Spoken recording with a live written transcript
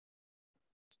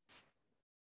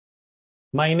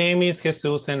My name is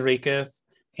Jesus Enriquez,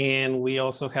 and we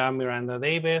also have Miranda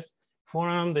Davis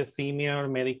from the Senior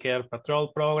Medicare Patrol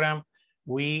program.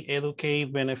 We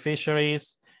educate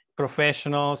beneficiaries,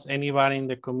 professionals, anybody in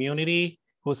the community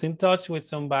who's in touch with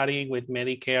somebody with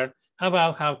Medicare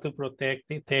about how to protect,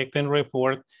 detect, and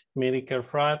report Medicare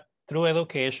fraud through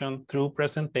education, through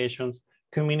presentations,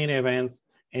 community events,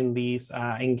 and these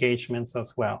engagements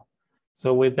as well.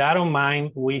 So with that in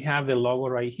mind, we have the logo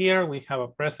right here. We have a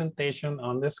presentation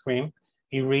on the screen.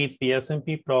 It reads the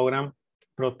S&P program,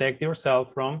 Protect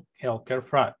Yourself from Healthcare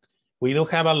Fraud. We do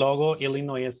have a logo,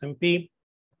 Illinois S&P.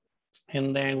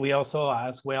 And then we also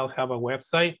as well have a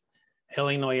website,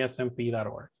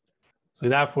 illinoissmp.org. So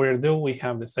without further ado, we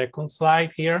have the second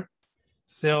slide here.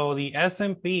 So the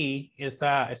S&P is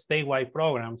a statewide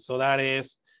program. So that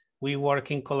is, we work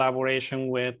in collaboration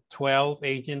with 12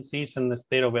 agencies in the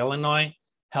state of Illinois,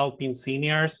 helping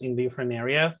seniors in different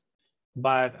areas.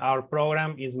 But our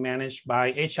program is managed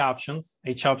by AgeOptions.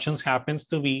 AgeOptions happens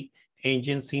to be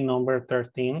agency number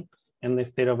 13 in the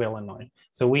state of Illinois.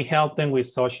 So we help them with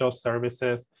social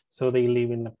services so they live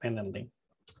independently.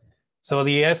 So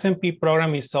the S&P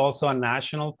program is also a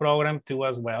national program too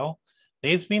as well.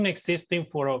 It's been existing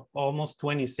for almost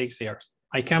 26 years.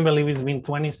 I can't believe it's been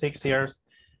 26 years.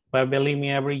 But believe me,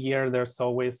 every year there's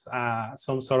always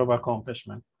some sort of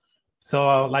accomplishment.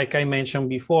 So like I mentioned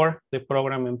before, the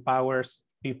program empowers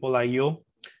people like you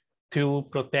to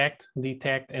protect,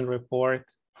 detect, and report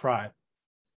fraud.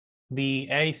 The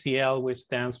ACL, which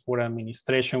stands for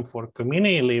Administration for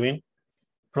Community Living,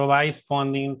 provides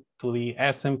funding to the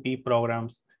S&P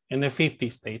programs in the 50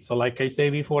 states. So like I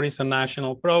said before, it's a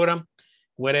national program.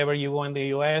 Wherever you go in the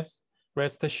US,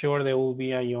 rest assured there will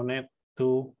be a unit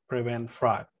to prevent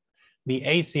fraud. The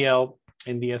ACL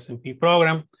and the S&P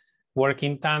program work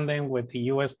in tandem with the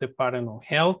U.S. Department of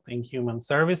Health and Human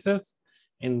Services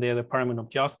and the Department of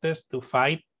Justice to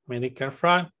fight Medicare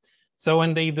fraud. So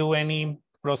when they do any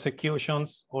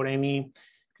prosecutions or any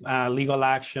legal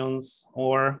actions,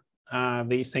 or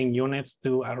they send units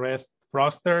to arrest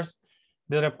fraudsters,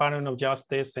 the Department of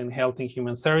Justice and Health and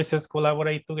Human Services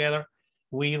collaborate together.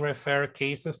 We refer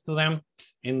cases to them,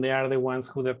 and they are the ones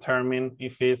who determine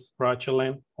if it's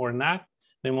fraudulent or not.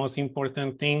 The most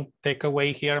important thing,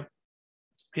 takeaway here,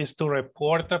 is to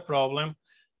report a problem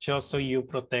just so you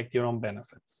protect your own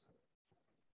benefits.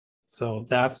 So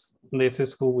this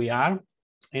is who we are.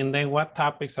 And then what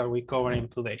topics are we covering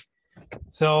today?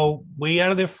 So we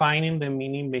are defining the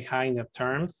meaning behind the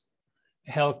terms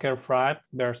healthcare fraud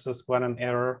versus what an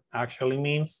error actually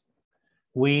means.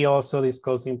 We also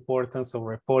discuss the importance of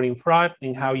reporting fraud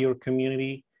and how your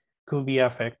community could be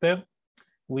affected.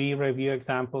 We review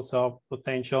examples of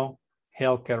potential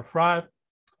healthcare fraud.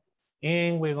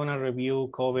 And we're gonna review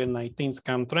COVID-19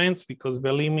 scam trends because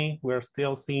believe me, we're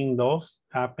still seeing those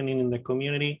happening in the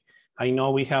community. I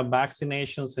know we have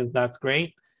vaccinations and that's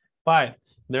great, but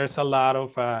there's a lot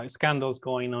of scandals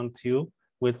going on too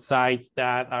with sites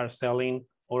that are selling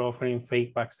or offering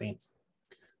fake vaccines.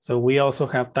 So we also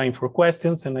have time for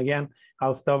questions. And again,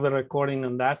 I'll stop the recording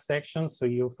in that section so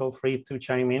you feel free to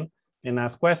chime in and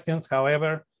ask questions.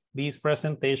 However, this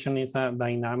presentation is a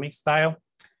dynamic style.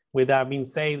 With that being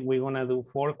said, we're gonna do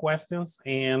 4 questions.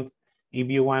 And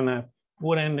if you wanna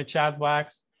put in the chat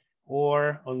box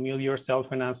or unmute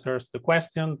yourself and answer the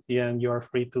question, then you're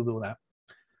free to do that.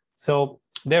 So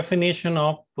definition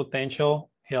of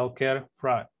potential healthcare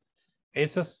fraud.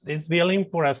 It's billing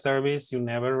for a service you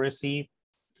never received.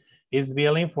 Is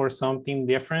billing for something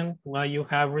different what you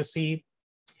have received?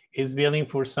 Is billing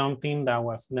for something that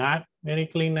was not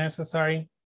medically necessary?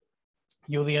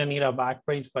 You didn't need a back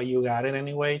brace, but you got it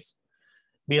anyways.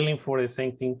 Billing for the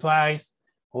same thing twice,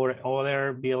 or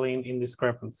other billing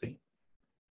indiscrepancy.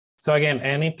 So again,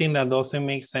 anything that doesn't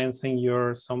make sense in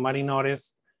your somebody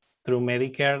noticed through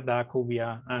Medicare, that could be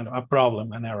a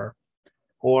problem, an error,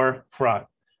 or fraud.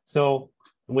 So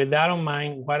with that in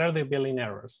mind, what are the billing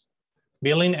errors?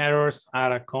 Billing errors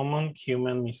are a common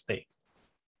human mistake.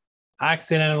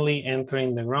 Accidentally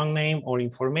entering the wrong name or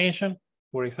information.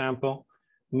 For example,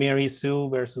 Mary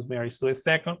Sue versus Mary Sue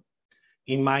II.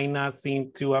 It might not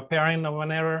seem too apparent of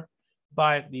an error,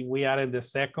 but if we added the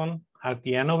second at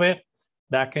the end of it,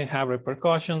 that can have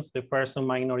repercussions. The person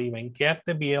might not even get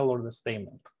the bill or the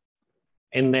statement.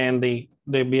 And then the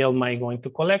bill might go into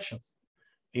collections.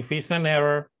 If it's an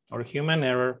error or human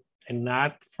error and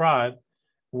not fraud,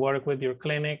 work with your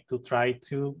clinic to try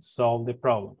to solve the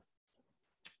problem.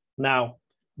 Now,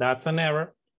 that's an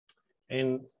error.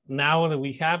 And now that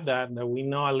we have that we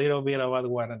know a little bit about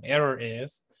what an error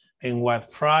is and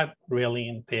what fraud really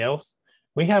entails,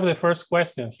 we have the first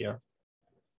question here.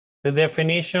 The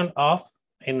definition of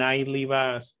and I leave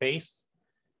a space.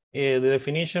 The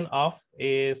definition of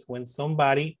is when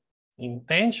somebody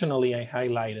intentionally, I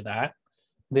highlighted that,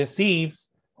 deceives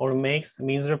or makes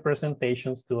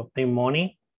misrepresentations to obtain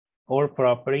money or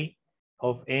property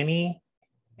of any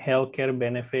healthcare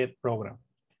benefit program.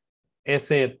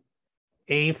 Is it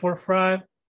A for fraud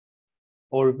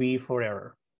or B for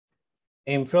error?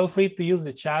 And feel free to use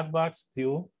the chat box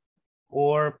too,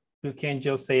 or you can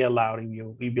just say aloud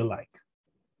if you like.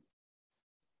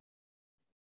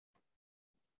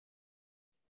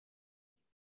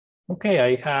 Okay,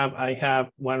 I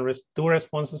have two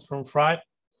responses from fraud,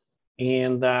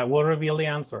 and we'll reveal the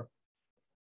answer.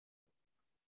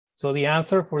 So the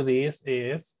answer for this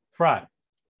is fraud.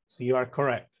 So you are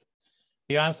correct.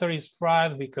 The answer is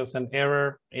fraud because an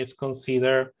error is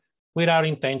considered without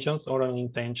intentions or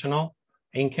unintentional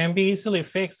and can be easily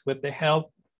fixed with the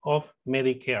help of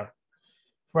Medicare.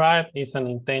 Fraud is an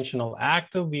intentional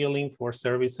act of billing for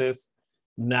services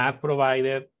not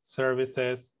provided,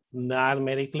 services not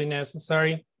medically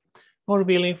necessary, or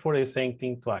billing for the same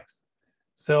thing twice.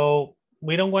 So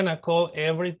we don't want to call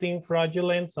everything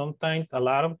fraudulent. Sometimes, a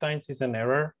lot of times it's an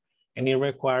error, and it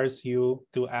requires you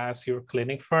to ask your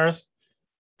clinic first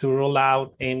to rule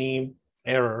out any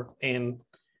error. And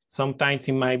sometimes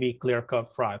it might be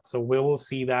clear-cut fraud. So we will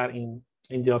see that in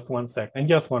just 1 second, in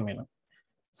just 1 minute.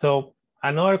 So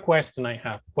another question I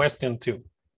have, question 2.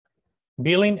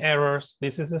 Billing errors,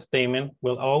 this is a statement,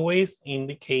 will always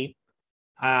indicate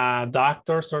a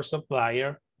doctor's or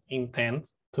supplier intent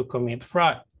to commit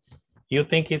fraud. You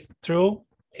think it's true,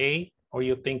 A, or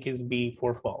you think it's B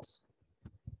for false?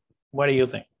 What do you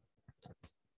think?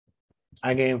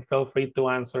 Again, feel free to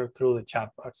answer through the chat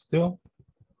box too.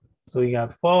 So we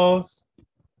got false.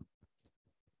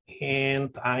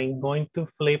 And I'm going to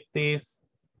flip this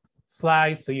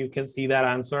slide so you can see that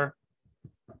answer.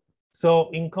 So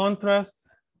in contrast,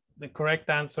 the correct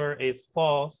answer is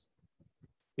false.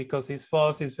 Because it's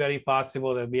false, it's very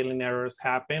possible that billing errors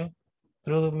happen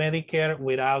through Medicare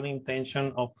without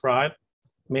intention of fraud.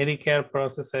 Medicare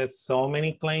processes so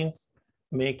many claims,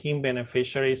 making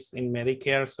beneficiaries in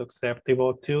Medicare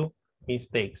susceptible to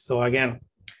mistakes. So again,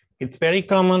 it's very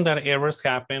common that errors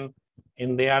happen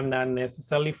and they are not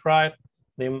necessarily fraud.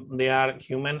 They are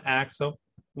human acts of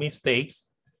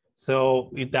mistakes.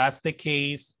 So if that's the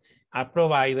case, a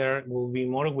provider will be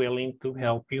more willing to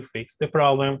help you fix the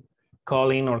problem,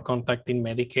 calling or contacting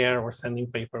Medicare or sending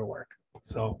paperwork.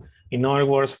 So in other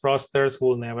words, fraudsters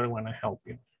will never want to help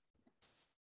you.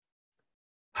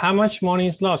 How much money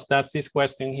is lost? That's this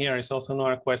question here. It's also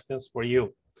another questions for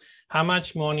you. How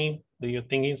much money do you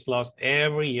think is lost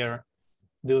every year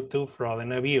due to fraud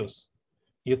and abuse?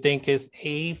 You think it's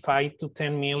A, 5 to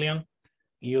 10 million?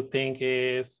 You think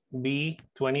it's B,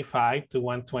 25 to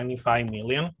 125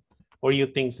 million? Or you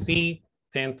think C,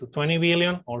 10 to 20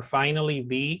 billion? Or finally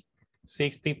D,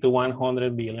 60 to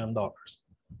 100 billion dollars?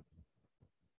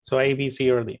 So A, B, C,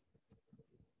 or D.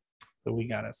 So we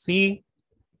got a C.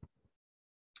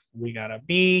 We got a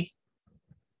B.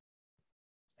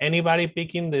 Anybody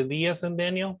picking the D as in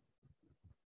Daniel?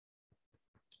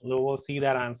 We'll see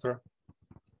that answer.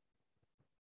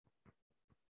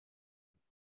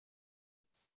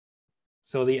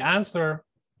 So the answer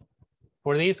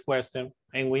for this question,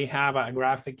 and we have a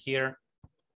graphic here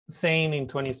saying in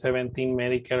 2017,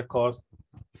 Medicare cost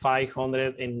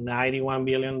 $591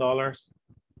 billion.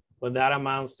 But that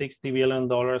amount, $60 billion,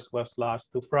 was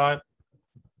lost to fraud.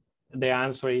 The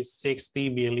answer is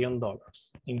 $60 billion.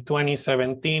 In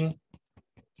 2017,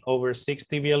 over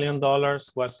 $60 billion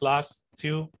was lost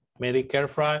to Medicare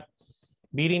fraud,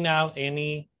 beating out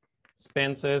any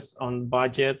expenses on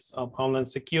budgets of Homeland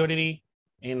Security,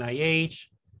 NIH,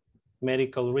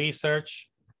 medical research,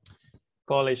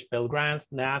 college Pell Grants,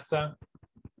 NASA,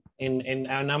 and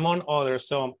among others.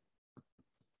 So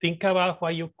think about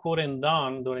what you couldn't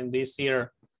done during this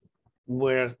year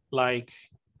where like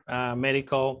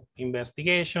medical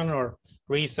investigation or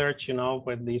research, you know,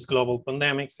 with this global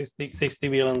pandemic,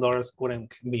 $60 billion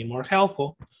couldn't be more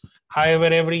helpful. However,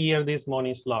 every year this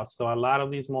money is lost. So a lot of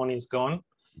this money is gone.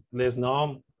 There's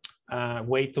no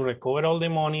way to recover all the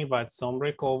money, but some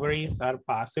recoveries are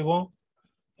possible.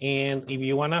 And if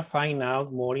you want to find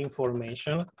out more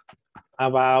information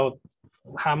about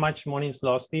how much money is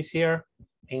lost this year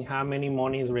and how many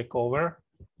money is recovered,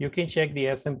 you can check the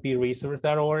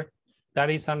smpresearch.org. That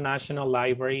is a national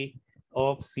library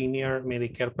of Senior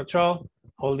Medicare Patrol.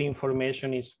 All the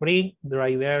information is free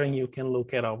right there, and you can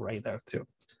look it up right there too.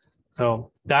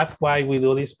 So that's why we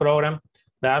do this program.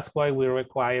 That's why we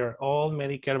require all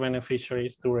Medicare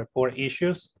beneficiaries to report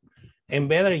issues. And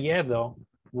better yet, though,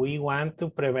 we want to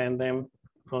prevent them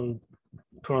from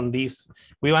from this.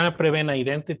 We want to prevent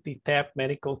identity theft,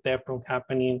 medical theft from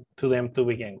happening to them to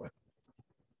begin with.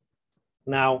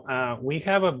 Now, we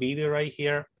have a video right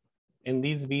here, and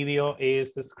this video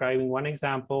is describing one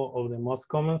example of the most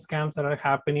common scams that are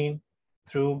happening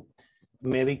through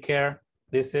Medicare.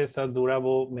 This is a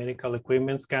durable medical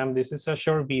equipment scam. This is a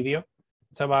short video.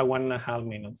 It's about 1.5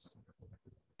 minutes.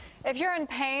 If you're in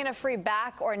pain, a free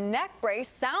back or neck brace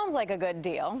sounds like a good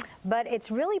deal. But it's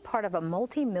really part of a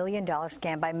multi-million-dollar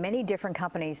scam by many different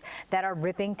companies that are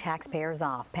ripping taxpayers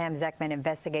off. Pam Zeckman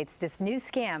investigates this new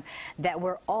scam that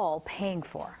we're all paying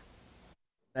for.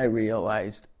 I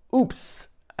realized, oops,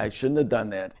 I shouldn't have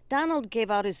done that. Donald gave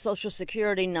out his Social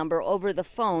Security number over the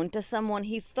phone to someone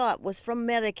he thought was from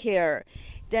Medicare.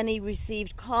 Then he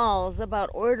received calls about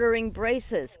ordering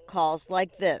braces, calls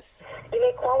like this. You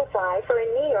may qualify for a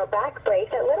knee or back brace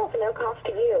at little to no cost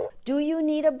to you. Do you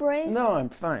need a brace? No, I'm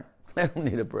fine. I don't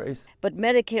need a brace. But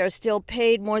Medicare still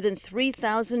paid more than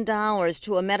 $3,000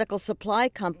 to a medical supply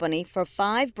company for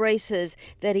 5 braces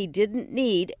that he didn't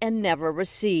need and never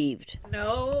received.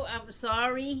 No, I'm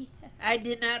sorry. I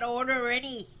did not order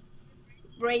any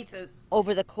braces.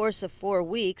 Over the course of 4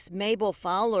 weeks, Mabel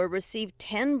Fowler received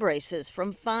 10 braces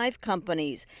from 5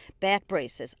 companies. Back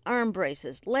braces, arm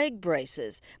braces, leg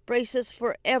braces, braces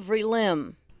for every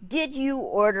limb. Did you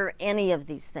order any of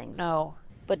these things? No.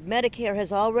 But Medicare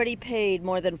has already paid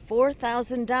more than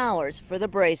 $4,000 for the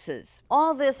braces.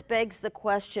 All this begs the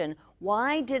question,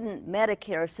 why didn't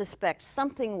Medicare suspect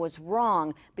something was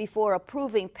wrong before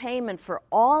approving payment for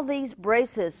all these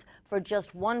braces for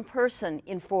just one person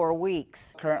in 4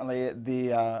 weeks? Currently,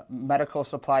 the medical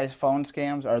supplies phone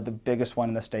scams are the biggest one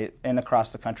in the state and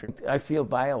across the country. I feel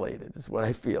violated, is what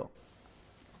I feel.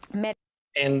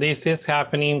 And this is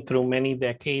happening through many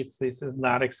decades. This is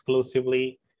not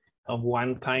exclusively of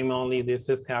one time only. This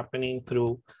is happening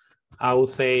through, I would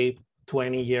say,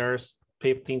 20 years,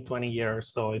 15, 20 years.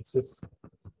 So it's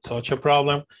such a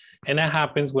problem. And that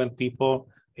happens when people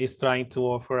is trying to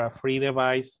offer a free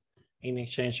device in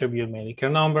exchange of your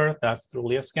Medicare number. That's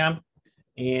truly a scam.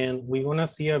 And we're gonna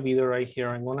see a video right here.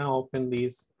 I'm gonna open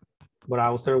this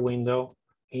browser window.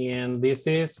 And this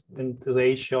is in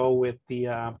today's show with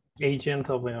the agent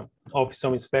of the Office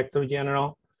of Inspector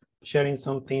General, sharing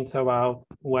some things about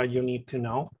what you need to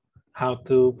know, how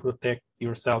to protect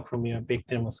yourself from being a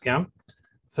victim of scam.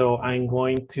 So I'm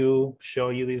going to show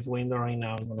you this window right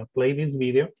now. I'm gonna play this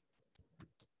video.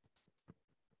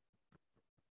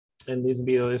 And this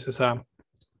video, this is a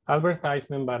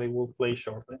advertisement, but it will play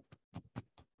shortly.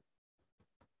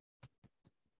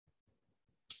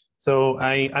 So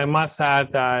I must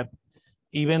add that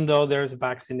even though there's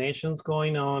vaccinations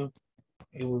going on,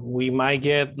 we might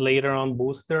get later on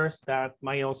boosters. That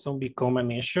might also become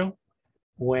an issue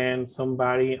when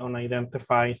somebody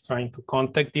unidentified is trying to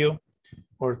contact you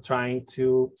or trying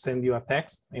to send you a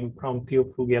text and prompt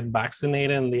you to get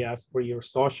vaccinated, and they ask for your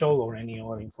social or any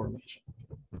other information.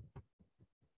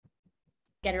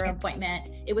 Get her appointment.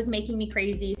 It was making me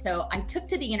crazy, so I took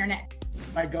to the internet.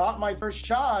 I got my first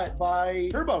shot by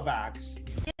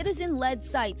TurboVax. Citizen-led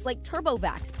sites like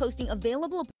TurboVax posting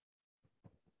available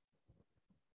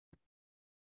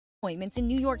appointments in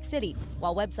New York City,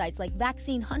 while websites like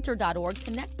vaccinehunter.org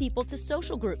connect people to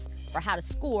social groups for how to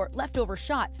score leftover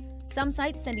shots. Some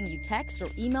sites sending you texts or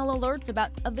email alerts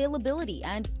about availability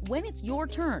and when it's your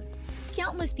turn.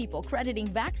 Countless people crediting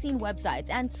vaccine websites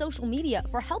and social media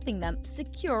for helping them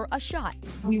secure a shot.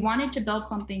 We wanted to build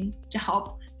something to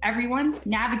help everyone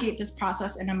navigate this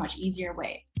process in a much easier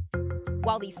way.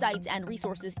 While these sites and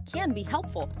resources can be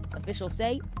helpful, officials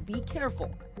say be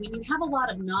careful. When you have a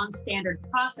lot of non-standard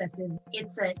processes,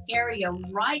 it's an area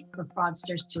ripe for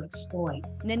fraudsters to exploit.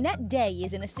 Nanette Day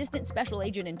is an assistant special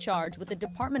agent in charge with the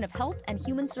Department of Health and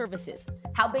Human Services.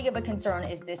 How big of a concern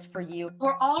is this for you?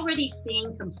 We're already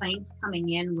seeing complaints coming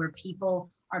in where people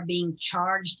are being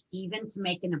charged even to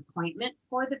make an appointment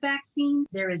for the vaccine.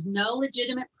 There is no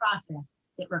legitimate process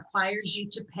that requires you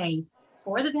to pay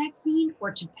for the vaccine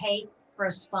or to pay for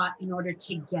a spot in order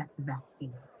to get the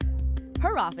vaccine.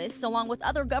 Her office, along with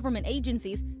other government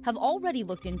agencies, have already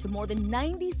looked into more than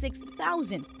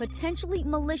 96,000 potentially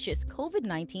malicious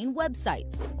COVID-19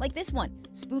 websites. Like this one,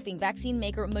 spoofing vaccine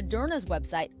maker Moderna's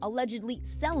website, allegedly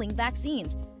selling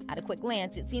vaccines. At a quick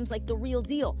glance, it seems like the real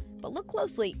deal, but look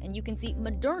closely and you can see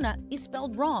Moderna is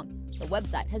spelled wrong. The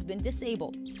website has been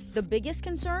disabled. The biggest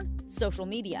concern? Social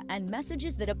media and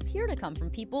messages that appear to come from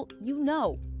people you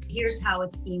know. Here's how a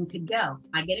scheme could go.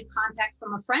 I get a contact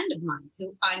from a friend of mine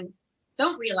who I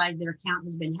don't realize their account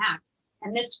has been hacked.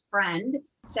 And this friend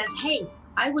says, hey,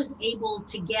 I was able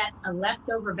to get a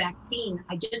leftover vaccine.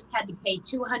 I just had to pay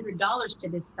 $200 to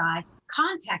this guy.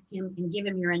 contact him and give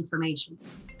him your information.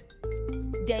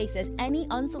 Day says any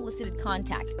unsolicited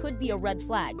contact could be a red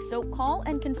flag, so call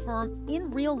and confirm in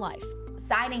real life.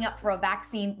 Signing up for a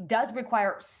vaccine does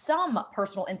require some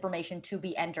personal information to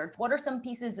be entered. What are some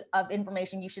pieces of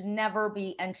information you should never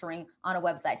be entering on a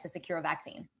website to secure a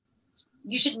vaccine?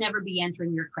 You should never be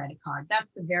entering your credit card.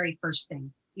 That's the very first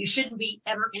thing. You shouldn't be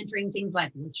ever entering things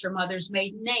like what's your mother's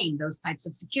maiden name, those types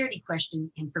of security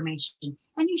question information.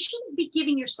 And you shouldn't be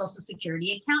giving your social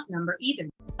security account number either.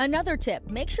 Another tip,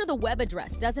 make sure the web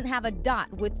address doesn't have a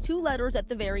dot with 2 letters at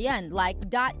the very end, like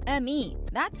 .me.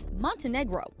 That's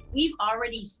Montenegro. We've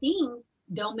already seen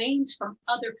domains from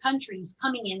other countries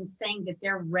coming in saying that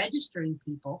they're registering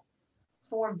people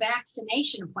for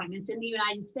vaccination appointments in the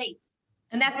United States.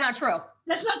 And that's not true.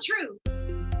 That's not true.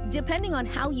 Depending on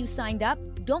how you signed up,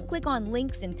 don't click on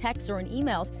links in texts or in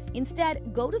emails.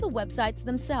 Instead, go to the websites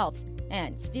themselves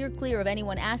and steer clear of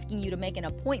anyone asking you to make an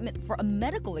appointment for a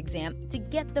medical exam to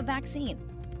get the vaccine.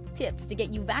 Tips to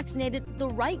get you vaccinated the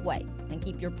right way and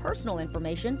keep your personal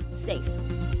information safe.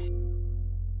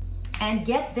 And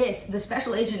get this, the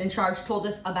special agent in charge told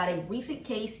us about a recent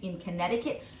case in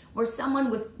Connecticut where someone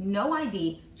with no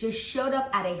ID just showed up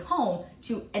at a home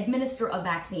to administer a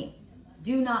vaccine.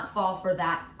 Do not fall for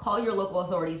that. Call your local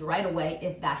authorities right away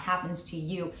if that happens to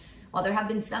you. While there have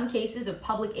been some cases of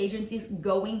public agencies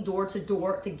going door to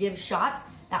door to give shots,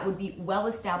 that would be well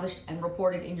established and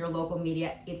reported in your local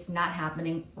media. It's not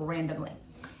happening randomly.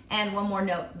 And one more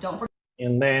note, don't forget.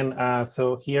 And then,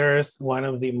 so here's one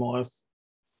of the most,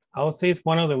 I would say it's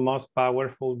one of the most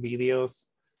powerful videos.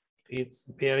 It's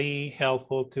very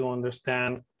helpful to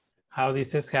understand how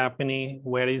this is happening,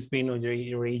 where it's being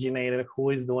originated, who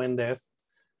is doing this.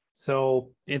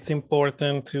 So it's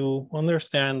important to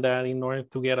understand that in order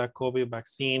to get a COVID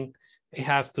vaccine, it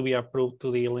has to be approved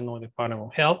to the Illinois Department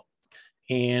of Health,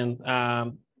 and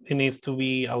it needs to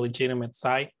be a legitimate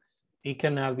site. It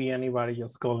cannot be anybody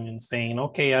just calling and saying,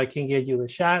 okay, I can get you the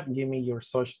shot, give me your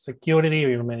social security or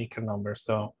your Medicare number.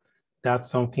 So that's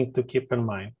something to keep in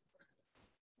mind.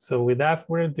 So without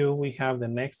further ado, we have the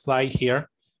next slide here.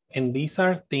 And these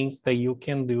are things that you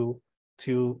can do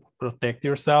to protect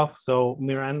yourself. So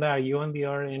Miranda, are you on the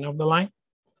other end of the line?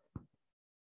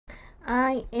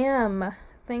 I am.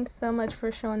 Thanks so much for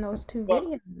showing those 2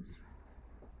 videos.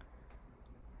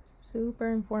 Super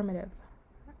informative.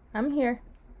 I'm here.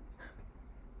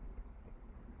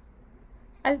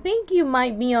 I think you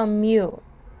might be on mute,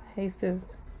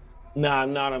 Jesus. No,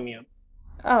 I'm not on mute.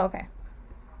 Oh, okay.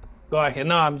 Go ahead.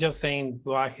 No, I'm just saying,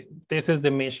 go ahead. This is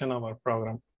the mission of our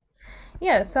program.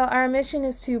 Yeah, so our mission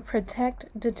is to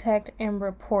protect, detect, and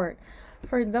report.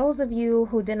 For those of you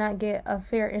who did not get a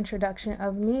fair introduction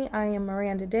of me, I am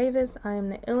Miranda Davis. I am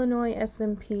the Illinois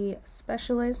SMP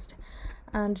Specialist.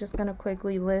 I'm just going to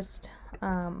quickly list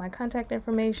my contact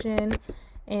information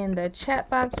in the chat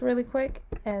box really quick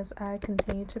as I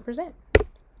continue to present.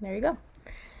 There you go.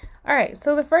 All right,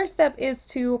 so the first step is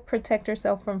to protect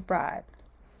yourself from fraud.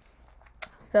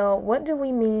 So what do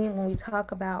we mean when we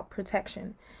talk about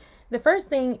protection? The first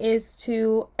thing is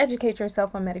to educate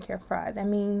yourself on Medicare fraud. That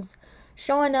means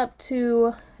showing up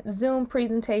to Zoom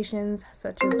presentations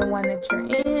such as the one that you're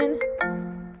in.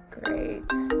 Great.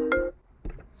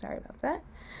 Sorry about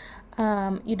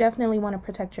that. You definitely want to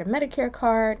protect your Medicare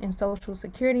card and social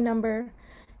security number.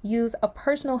 Use a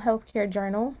personal healthcare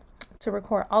journal to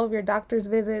record all of your doctor's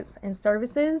visits and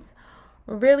services.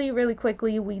 Really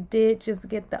quickly, we did just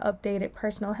get the updated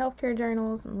personal healthcare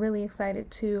journals. I'm really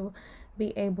excited to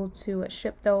be able to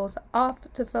ship those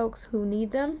off to folks who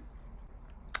need them.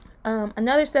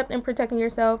 Another step in protecting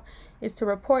yourself is to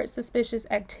report suspicious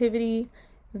activity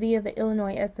via the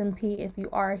Illinois SMP if you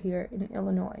are here in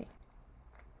Illinois.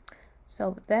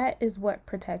 So that is what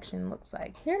protection looks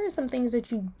like. Here are some things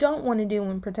that you don't want to do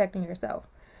when protecting yourself.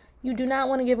 You do not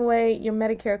want to give away your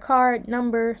Medicare card,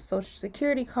 number, social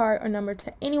security card, or number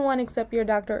to anyone except your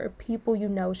doctor or people you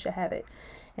know should have it.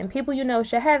 And people you know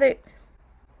should have it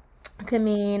can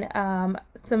mean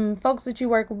some folks that you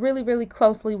work really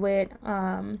closely with.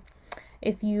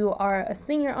 If you are a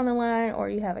senior on the line or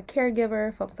you have a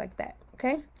caregiver, folks like that,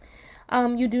 okay?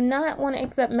 You do not want to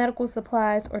accept medical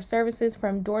supplies or services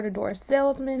from door-to-door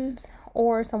salesmen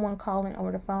or someone calling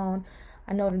over the phone.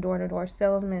 I know the door-to-door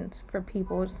salesmen for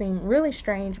people seem really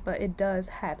strange, but it does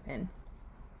happen.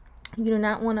 You do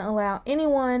not want to allow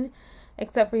anyone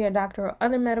except for your doctor or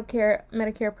other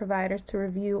Medicare providers to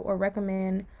review or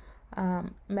recommend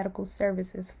medical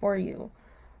services for you.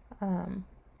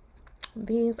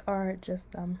 These are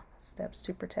just some steps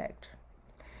to protect.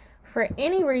 For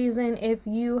any reason, if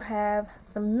you have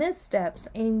some missteps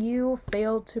and you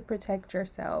fail to protect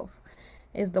yourself,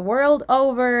 is the world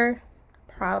over?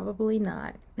 Probably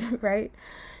not, right?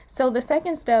 So the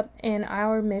second step in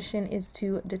our mission is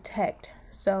to detect.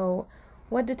 So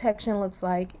what detection looks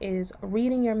like is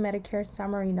reading your Medicare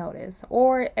summary notice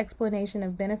or explanation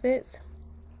of benefits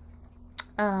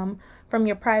from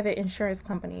your private insurance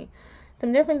company.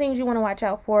 Some different things you want to watch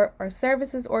out for are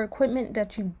services or equipment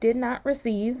that you did not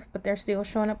receive, but they're still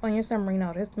showing up on your summary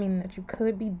notice, meaning that you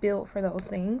could be billed for those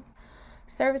things.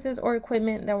 Services or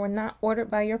equipment that were not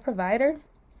ordered by your provider.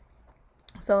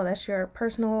 So that's your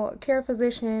personal care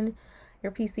physician,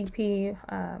 your PCP,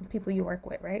 people you work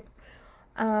with, right?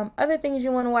 Other things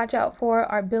you want to watch out for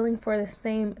are billing for the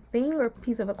same thing or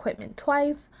piece of equipment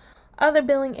twice. Other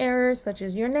billing errors such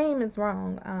as your name is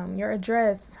wrong, your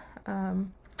address,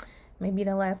 maybe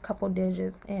the last couple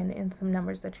digits and some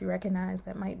numbers that you recognize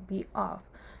that might be off.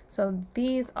 So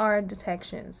these are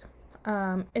detections.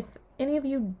 If any of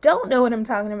you don't know what I'm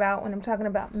talking about when I'm talking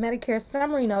about Medicare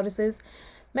summary notices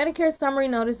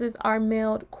are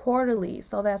mailed quarterly.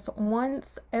 So that's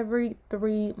once every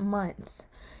 3 months.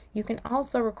 You can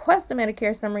also request a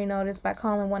Medicare summary notice by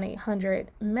calling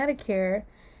 1-800-MEDICARE.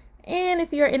 And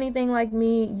if you're anything like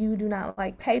me, you do not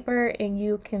like paper, and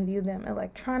you can view them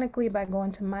electronically by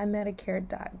going to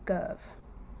mymedicare.gov.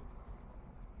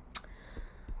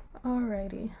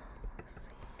 Alrighty. Let's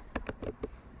see.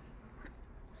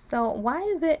 So why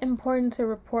is it important to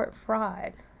report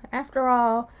fraud? After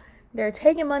all, they're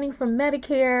taking money from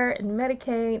Medicare and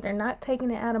Medicaid. They're not taking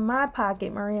it out of my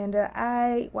pocket, Miranda.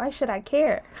 Why should I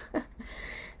care?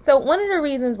 So one of the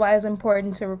reasons why it's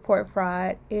important to report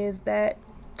fraud is that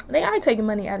they are taking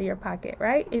money out of your pocket,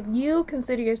 right? If you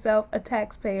consider yourself a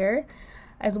taxpayer,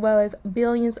 as well as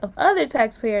billions of other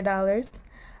taxpayer dollars,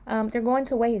 they're going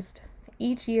to waste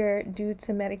each year due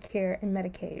to Medicare and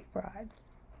Medicaid fraud.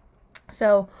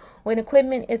 So when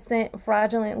equipment is sent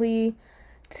fraudulently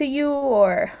to you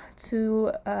or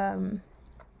to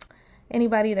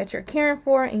anybody that you're caring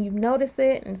for and you notice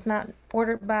it and it's not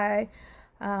ordered by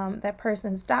that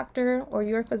person's doctor or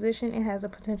your physician, it has a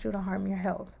potential to harm your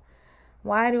health.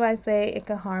 Why do I say it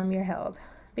could harm your health?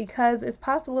 Because it's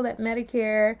possible that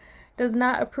Medicare does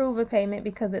not approve a payment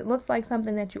because it looks like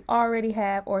something that you already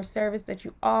have or a service that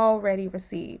you already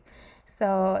receive.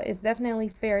 So it's definitely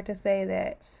fair to say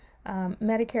that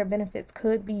Medicare benefits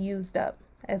could be used up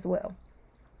as well.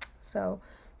 So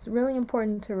it's really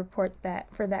important to report that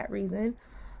for that reason.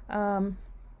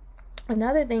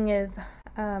 Another thing is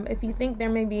if you think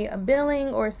there may be a billing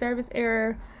or a service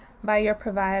error by your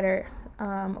provider,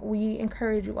 we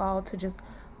encourage you all to just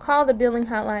call the billing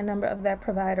hotline number of that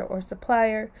provider or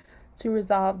supplier to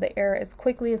resolve the error as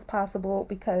quickly as possible,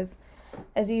 because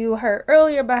as you heard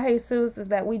earlier by Jesus, is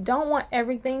that we don't want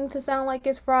everything to sound like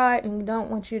it's fraud, and we don't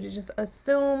want you to just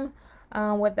assume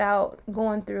without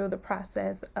going through the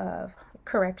process of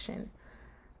correction.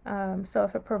 So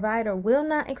if a provider will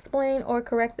not explain or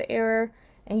correct the error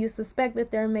and you suspect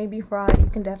that there may be fraud, you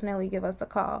can definitely give us a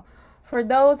call. For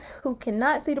those who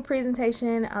cannot see the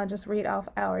presentation, I'll just read off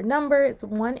our number. It's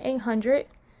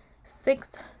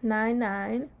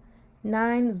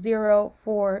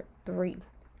 1-800-699-9043.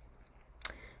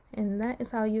 And that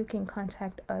is how you can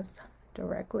contact us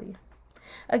directly.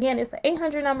 Again, it's the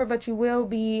 800 number, but you will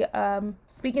be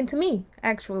speaking to me,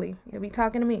 actually. You'll be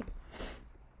talking to me.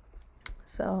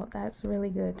 So that's really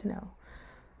good to know.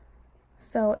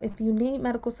 So if you need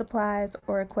medical supplies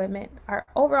or equipment, our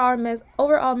overall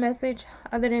message,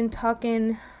 other than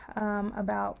talking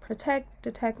about protect,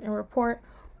 detect, and report,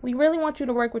 we really want you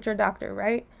to work with your doctor,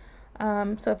 right?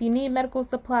 So if you need medical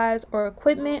supplies or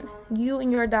equipment, you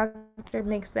and your doctor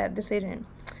makes that decision.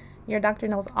 Your doctor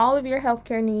knows all of your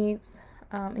healthcare needs,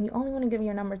 and you only want to give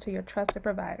your number to your trusted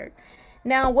provider.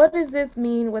 Now, what does this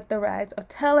mean with the rise of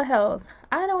telehealth?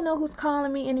 I don't know who's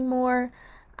calling me anymore.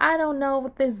 I don't know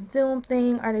with this Zoom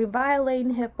thing. Are they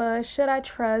violating HIPAA? Should I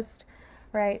trust?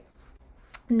 Right?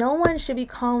 No one should be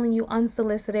calling you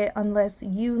unsolicited unless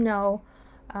you know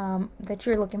that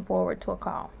you're looking forward to a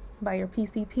call by your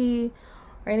PCP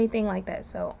or anything like that.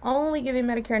 So only give your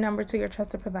Medicare number to your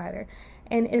trusted provider.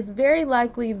 And it's very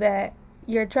likely that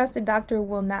your trusted doctor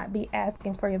will not be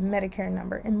asking for your Medicare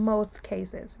number in most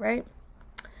cases, right?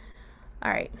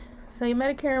 All right. So your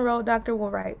Medicare enrolled doctor will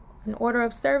write an order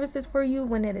of services for you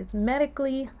when it is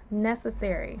medically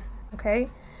necessary, okay?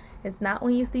 It's not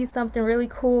when you see something really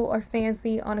cool or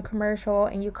fancy on a commercial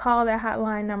and you call that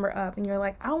hotline number up and you're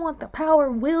like, I want the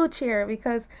power wheelchair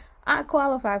because I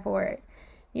qualify for it.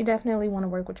 You definitely want to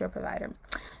work with your provider.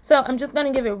 So I'm just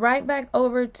going to give it right back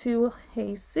over to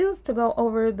Jesus to go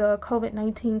over the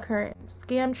COVID-19 current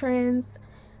scam trends.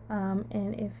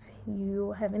 And if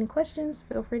you have any questions,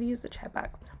 feel free to use the chat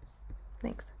box.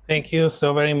 Thanks. Thank you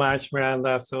so very much,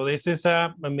 Miranda. So this is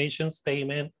a mission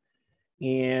statement,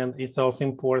 and it's also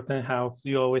important how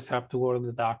you always have to go to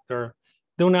the doctor.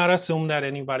 Do not assume that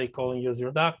anybody calling you is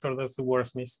your doctor. That's the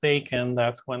worst mistake, and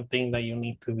that's one thing that you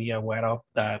need to be aware of,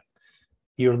 that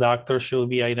your doctor should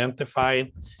be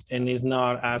identified and is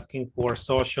not asking for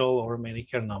social or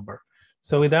Medicare number.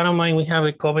 So with that in mind, we have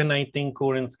the COVID-19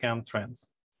 current scam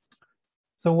trends.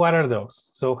 So what are those?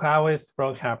 So how is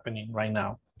fraud happening right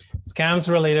now? Scams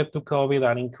related to COVID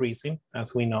are increasing,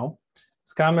 as we know.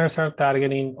 Scammers are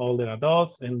targeting older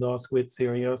adults and those with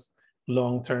serious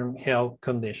long-term health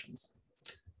conditions.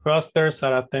 Fraudsters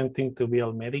are attempting to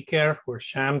bill Medicare for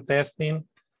sham testing,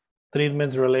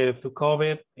 treatments related to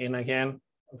COVID, and again,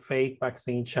 fake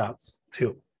vaccine shots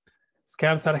too.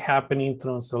 Scams are happening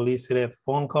through unsolicited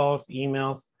phone calls,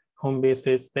 emails, home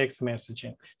visits, text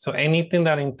messaging. So anything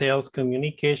that entails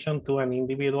communication to an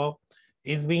individual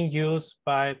is being used,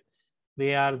 but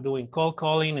they are doing cold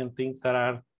calling and things that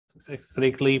are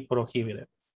strictly prohibited.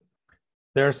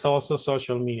 There's also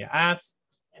social media ads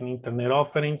and internet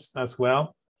offerings as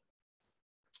well.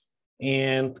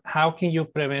 And how can you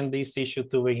prevent this issue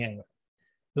to begin with?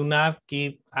 Do not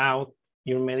give out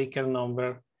your Medicare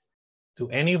number to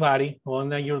anybody other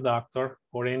than your doctor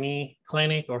or any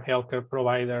clinic or healthcare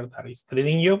provider that is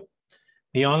treating you.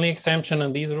 The only exception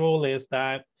in this rule is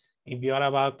that if you are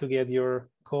about to get your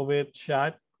COVID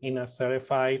shot in a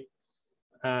certified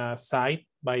site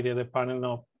by the Department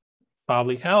of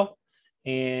Public Health,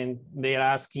 and they're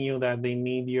asking you that they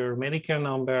need your Medicare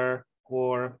number,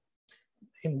 or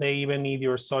they even need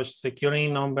your social security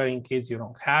number in case you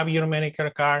don't have your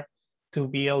Medicare card to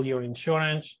bill your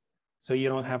insurance, so you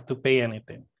don't have to pay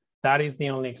anything. That is the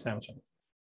only exemption.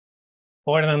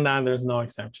 Other than that, there's no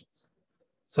exemptions.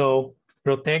 So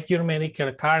protect your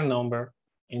Medicare card number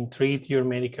and treat your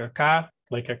Medicare card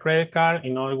like a credit card.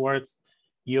 In other words,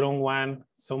 you don't want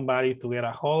somebody to get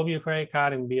a hold of your credit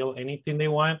card and bill anything they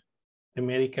want. The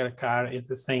Medicare card is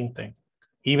the same thing,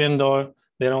 even though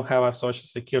they don't have a social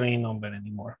security number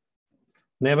anymore.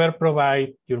 Never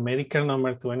provide your Medicare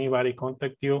number to anybody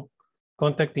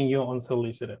contacting you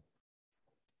unsolicited.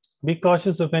 Be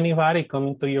cautious of anybody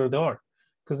coming to your door,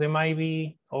 because they might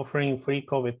be offering free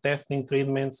COVID testing,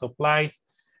 treatment, supplies,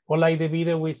 or like the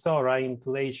video we saw right in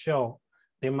today's show.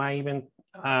 They might even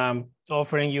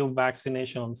offering you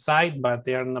vaccination on site, but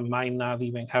they might not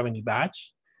even have any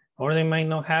badge, or they might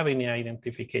not have any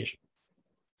identification.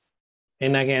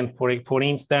 And again, for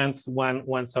instance,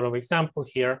 one sort of example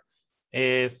here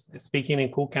is speaking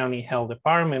in Cook County Health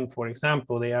Department, for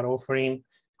example, they are offering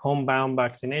homebound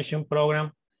vaccination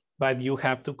program, but you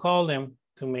have to call them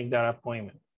to make that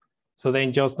appointment. So they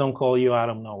just don't call you out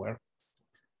of nowhere.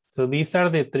 So these are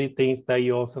the three things that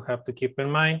you also have to keep in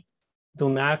mind. Do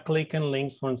not click on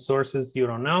links from sources you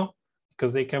don't know,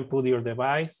 because they can put your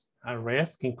device at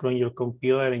risk, including your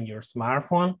computer and your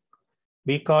smartphone.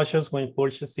 Be cautious when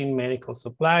purchasing medical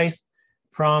supplies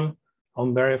from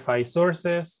unverified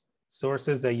sources,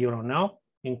 sources that you don't know,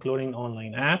 including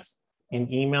online ads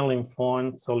and email and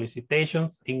phone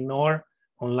solicitations. Ignore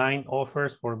online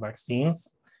offers for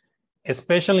vaccines,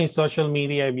 especially in social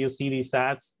media. If you see these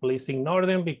ads, please ignore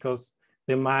them, because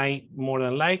they might more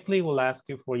than likely will ask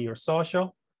you for your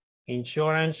social,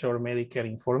 insurance, or Medicare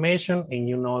information, and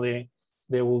you know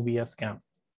there will be a scam.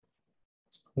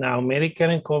 Now,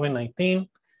 Medicare and COVID-19.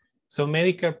 So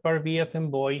Medicare Part B as in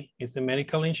boy is the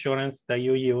medical insurance that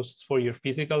you use for your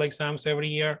physical exams every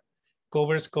year,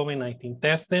 covers COVID-19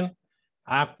 testing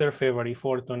after February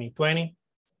 4, 2020.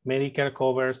 Medicare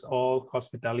covers all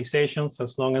hospitalizations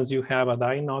as long as you have a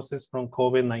diagnosis from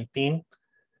COVID-19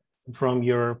 from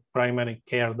your primary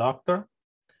care doctor.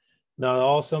 Now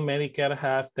also Medicare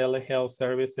has telehealth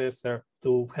services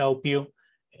to help you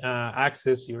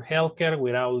access your healthcare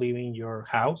without leaving your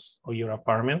house or your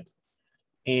apartment.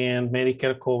 And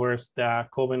Medicare covers the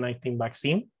COVID-19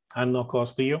 vaccine at no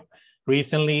cost to you.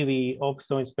 Recently, the Office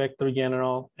of Inspector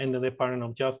General and the Department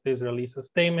of Justice released a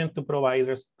statement to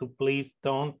providers to please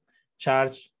don't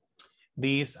charge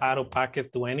these out of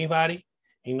pocket to anybody.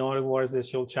 In other words, they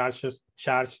should charge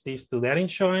this to their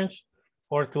insurance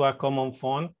or to a common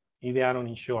fund if they are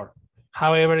uninsured.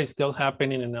 However, it's still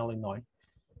happening in Illinois.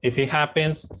 If it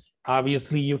happens,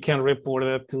 obviously you can report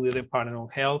it to the Department of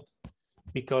Health,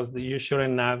 because you should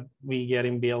not be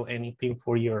getting billed anything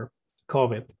for your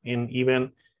COVID, and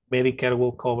even Medicare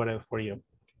will cover it for you.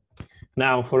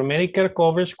 Now, for Medicare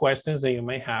coverage questions that you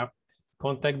may have,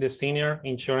 contact the Senior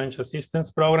Insurance Assistance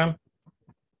Program,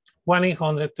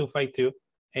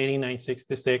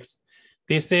 1-800-252-8966.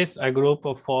 This is a group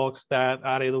of folks that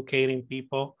are educating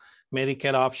people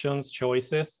Medicare options,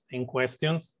 choices, and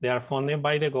questions. They are funded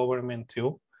by the government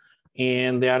too,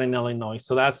 and they are in Illinois.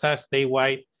 So that's a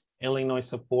statewide Illinois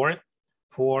support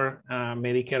for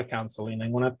Medicare counseling.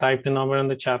 I'm gonna type the number in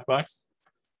the chat box.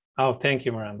 Oh, thank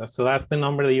you, Miranda. So that's the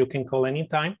number that you can call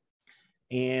anytime,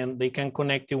 and they can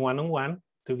connect you one-on-one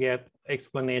to get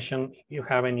explanation if you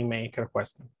have any Medicare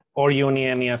question, or you need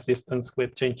any assistance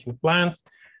with changing plans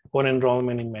or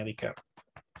enrollment in Medicare.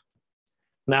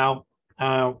 Now,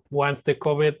 once the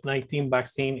COVID-19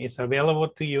 vaccine is available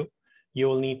to you, you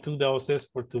will need 2 doses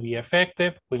for to be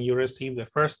effective. When you receive the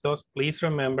first dose, please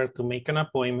remember to make an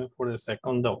appointment for the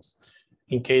second dose.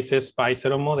 In cases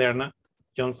Pfizer or Moderna,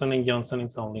 Johnson & Johnson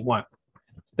is only 1.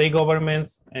 State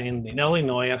governments and in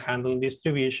Illinois are handling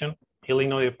distribution.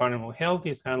 Illinois Department of Health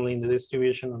is handling the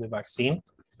distribution of the vaccine.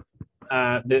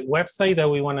 The website that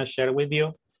we want to share with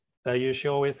you that you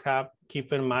should always have,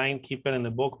 keep in mind, keep it in the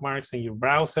bookmarks in your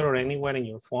browser or anywhere in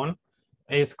your phone,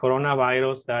 is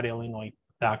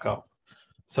coronavirus.illinois.gov.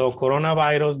 So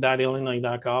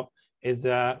coronavirus.illinois.gov is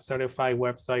a certified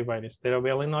website by the state of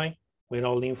Illinois with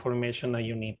all the information that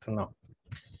you need to know.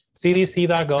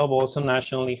 CDC.gov also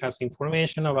nationally has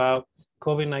information about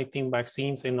COVID-19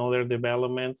 vaccines and other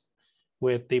developments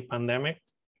with the pandemic.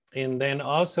 And then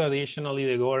also additionally,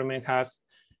 the government has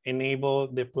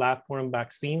enabled the platform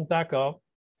vaccines.gov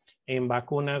and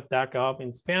vacunas.gov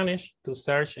in Spanish to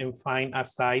search and find a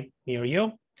site near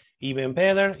you. Even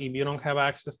better, if you don't have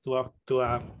access to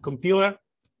a computer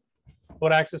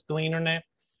or access to internet,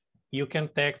 you can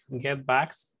text Get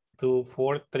Vax to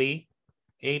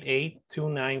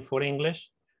 438829 for English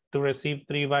to receive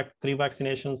three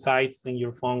vaccination sites in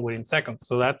your phone within seconds.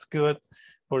 So that's good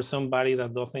for somebody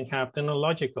that doesn't have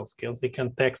technological skills. They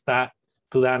can text that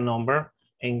to that number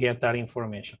and get that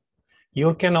information.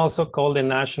 You can also call the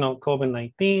National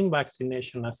COVID-19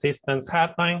 Vaccination Assistance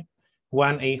Hotline,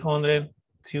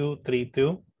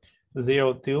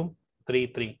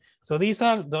 1-800-232-0233. So these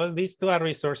two are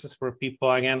resources for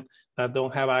people, again, that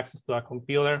don't have access to a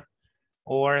computer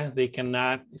or they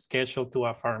cannot schedule to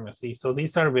a pharmacy. So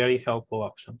these are very helpful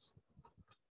options.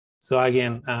 So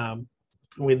again,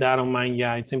 with that in mind,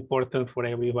 yeah, it's important for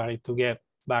everybody to get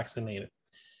vaccinated.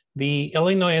 The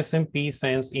Illinois SMP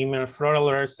sends email fraud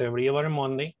alerts every other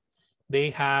Monday. They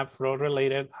have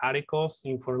fraud-related articles,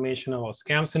 information about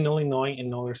scams in Illinois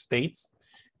and other states,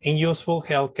 and useful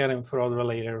healthcare and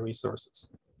fraud-related resources.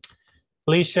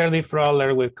 Please share the fraud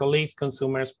alert with colleagues,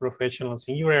 consumers, professionals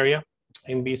in your area,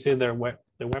 and visit their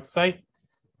website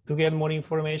to get more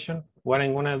information. What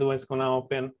I'm gonna do is gonna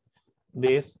open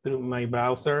this through my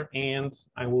browser, and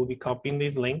I will be copying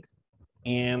this link,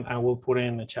 and I will put it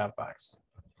in the chat box.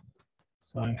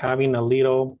 So I'm having a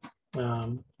little,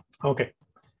 okay.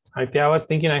 I was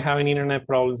thinking I have an internet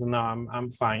problems, and now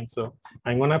I'm fine. So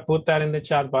I'm gonna put that in the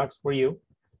chat box for you,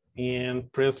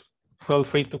 and please feel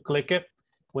free to click it.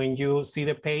 When you see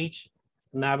the page,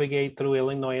 navigate through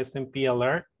Illinois SMP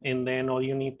alert, and then all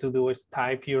you need to do is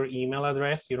type your email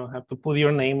address. You don't have to put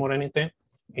your name or anything,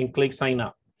 and click sign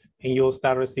up, and you'll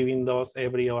start receiving those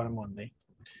every other Monday.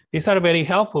 These are very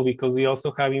helpful because we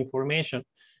also have information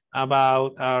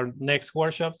about our next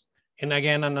workshops. And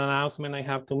again, an announcement I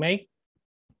have to make.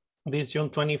 This June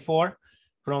 24,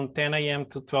 from 10 a.m.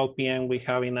 to 12 p.m., we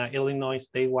have in an Illinois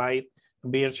statewide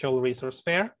virtual resource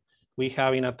fair. We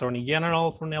have an Attorney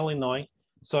General from Illinois,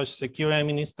 Social Security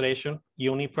Administration,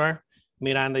 UNIPER.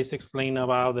 Miranda is explaining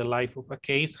about the life of a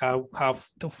case, how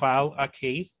to file a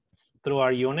case through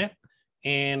our unit,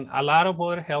 and a lot of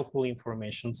other helpful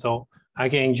information. So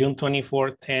again, June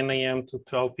 24, 10 a.m. to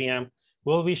 12 p.m.,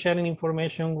 we'll be sharing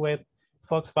information with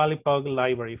Fox Valley Public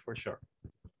Library for sure.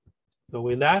 So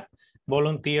with that,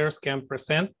 volunteers can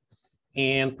present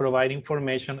and provide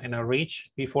information and outreach.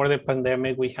 Before the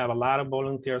pandemic, we have a lot of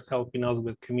volunteers helping us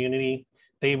with community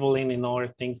tabling and other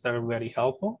things that are very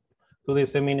helpful to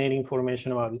disseminate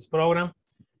information about this program.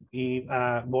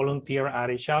 Volunteer at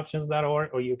AgeOptions.org,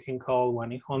 or you can call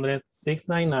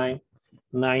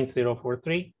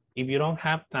 1-800-699-9043. If you don't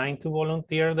have time to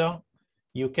volunteer though,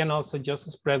 you can also just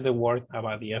spread the word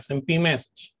about the SMP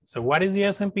message. So what is the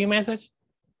SMP message?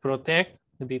 Protect,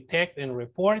 detect, and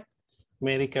report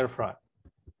Medicare fraud.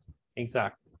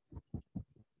 Exactly.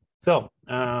 So,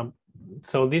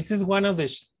 so this is one of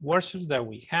the workshops that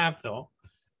we have though.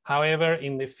 However,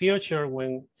 in the future,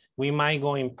 when we might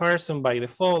go in person by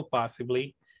default,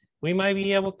 possibly, we might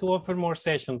be able to offer more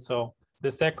sessions. So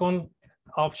the second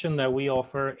option that we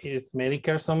offer is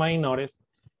Medicare Somebody Notice,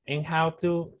 and how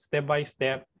to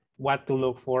step-by-step what to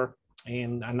look for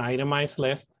in an itemized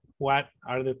list. What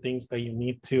are the things that you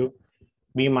need to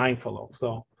be mindful of?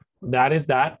 So that is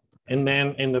that. And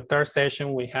then in the third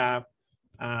session, we have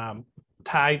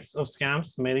types of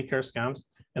scams, Medicare scams.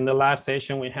 In the last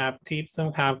session, we have tips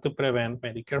on how to prevent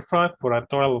Medicare fraud for a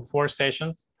total of 4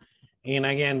 sessions. And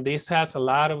again, this has a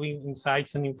lot of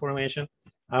insights and information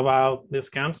about the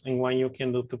scams and what you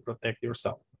can do to protect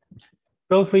yourself.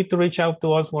 Feel free to reach out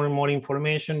to us for more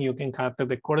information. You can contact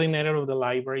the coordinator of the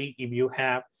library if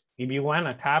you want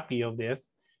a copy of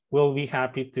this. We'll be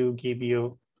happy to give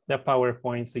you the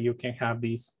PowerPoint so you can have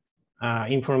this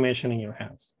information in your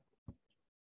hands.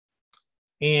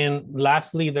 And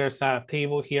lastly, there's a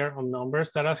table here of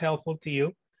numbers that are helpful to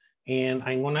you. And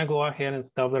I'm gonna go ahead and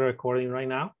stop the recording right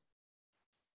now.